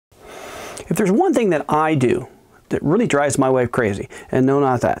If there's one thing that I do that really drives my wife crazy, and no,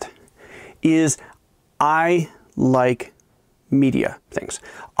 not that, is I like media things.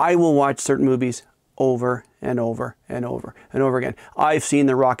 I will watch certain movies over and over and over and over again. I've seen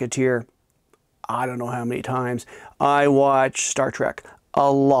The Rocketeer I don't know how many times. I watch Star Trek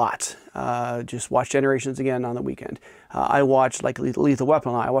a lot. Just watch Generations again on the weekend. I watch like Lethal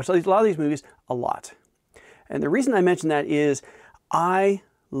Weapon. I watch a lot of these movies a lot. And the reason I mention that is I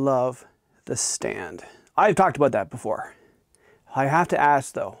love The Stand. I've talked about that before. I have to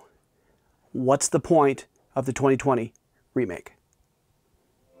ask though, what's the point of the 2020 remake?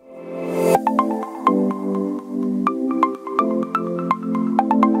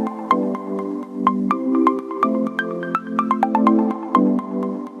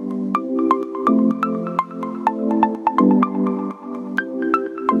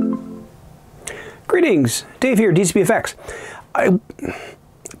 Greetings, Dave here, DCPFX.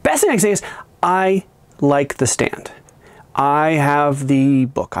 Best thing I can say is I like The Stand. I have the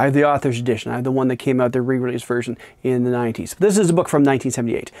book. I have the author's edition. I have the one that came out, the re-release version in the 90s. This is a book from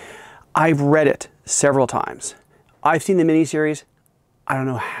 1978. I've read it several times. I've seen the miniseries, I don't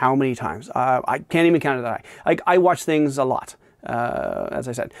know how many times. I can't even count it. I watch things a lot, as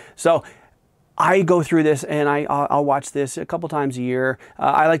I said. So I go through this and I'll watch this a couple times a year.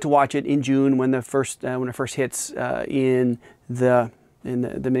 I like to watch it in June when it first hits in the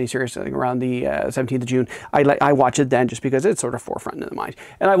miniseries, around the 17th of June. I watch it then just because it's sort of forefront in the mind.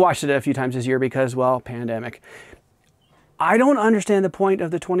 And I watched it a few times this year because, well, pandemic. I don't understand the point of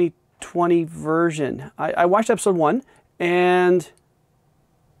the 2020 version. I watched episode 1 and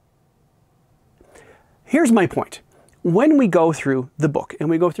here's my point. When we go through the book and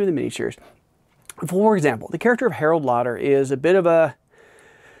we go through the miniseries, for example, the character of Harold Lauder is a bit of a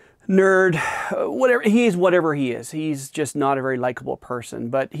nerd, whatever he is. He's just not a very likable person,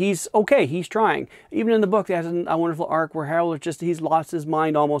 but he's okay. He's trying. Even in the book, there's a wonderful arc where Harold is he's lost his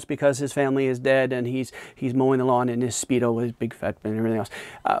mind almost because his family is dead and he's mowing the lawn in his Speedo with his big fat and everything else.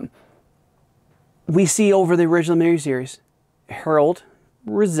 We see over the original miniseries, Harold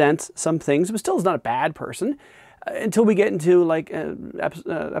resents some things, but still is not a bad person. Until we get into like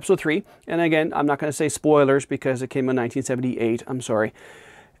episode 3, and again, I'm not going to say spoilers because it came in 1978, I'm sorry.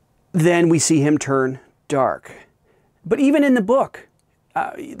 Then we see him turn dark. But even in the book,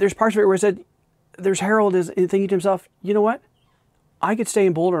 there's parts of it where it said, there's Harold is thinking to himself, you know what? I could stay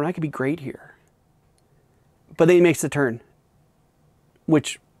in Boulder and I could be great here. But then he makes the turn,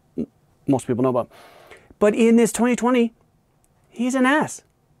 which most people know about. But in this 2020, he's an ass.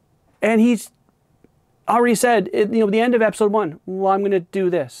 And he's already said, the end of episode 1, well, I'm going to do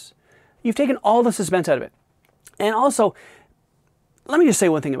this. You've taken all the suspense out of it. And also, let me just say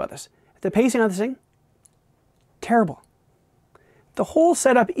one thing about this. The pacing on this thing, terrible. The whole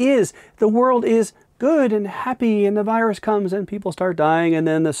setup is the world is good and happy and the virus comes and people start dying and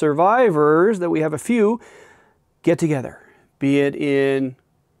then the survivors, that we have a few, get together. Be it in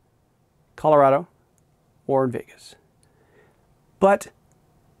Colorado or in Vegas. But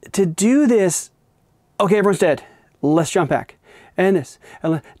to do this, okay, everyone's dead. Let's jump back. And this.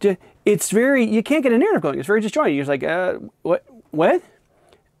 It's very, you can't get a narrative going. It's very disjointed. You're just like, what?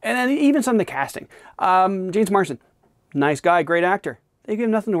 And then even some of the casting. James Marsden, nice guy, great actor. They give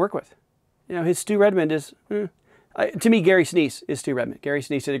him nothing to work with. His Stu Redmond is, to me, Gary Sinise is Stu Redmond. Gary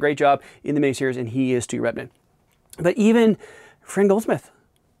Sinise did a great job in the miniseries, and he is Stu Redmond. But even Fran Goldsmith,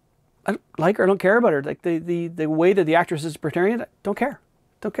 I don't like her, I don't care about her. Like the way that the actress is portraying it, I don't care.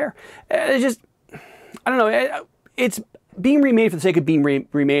 Don't care. It's just, I don't know. It's being remade for the sake of being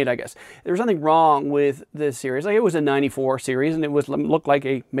remade, I guess. There was nothing wrong with this series. Like, it was a 94 series, and it looked like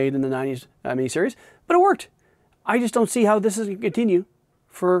a made in the 90s miniseries, but it worked. I just don't see how this is going to continue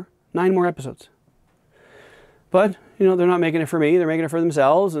for 9 more episodes. But, they're not making it for me. They're making it for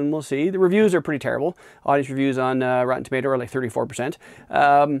themselves, and we'll see. The reviews are pretty terrible. Audience reviews on Rotten Tomato are like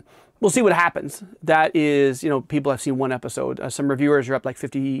 34%. We'll see what happens. That is, people have seen 1 episode. Some reviewers are up like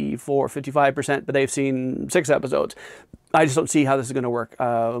 54, 55%, but they've seen 6 episodes. I just don't see how this is going to work.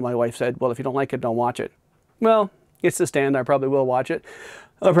 My wife said, well, if you don't like it, don't watch it. Well, it's The Stand. I probably will watch it.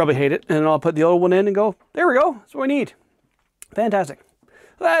 I'll probably hate it. And I'll put the old one in and go, there we go. That's what we need. Fantastic.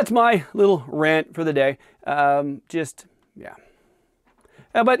 That's my little rant for the day. Yeah.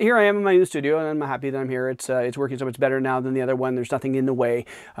 But here I am in my new studio, and I'm happy that I'm here. It's working so much better now than the other one. There's nothing in the way.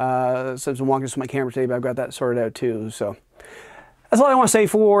 So as I'm walking to my camera today, but I've got that sorted out too. So that's all I want to say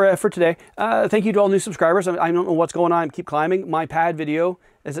for today. Thank you to all new subscribers. I don't know what's going on. I keep climbing. My pad video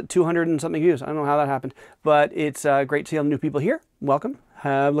is at 200 and something views. I don't know how that happened, but it's great to see all the new people here. Welcome.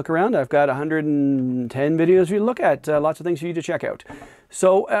 have a look around. I've got 110 videos for you to look at, lots of things for you to check out.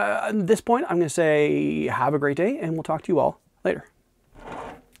 So at this point, I'm going to say have a great day, and we'll talk to you all later.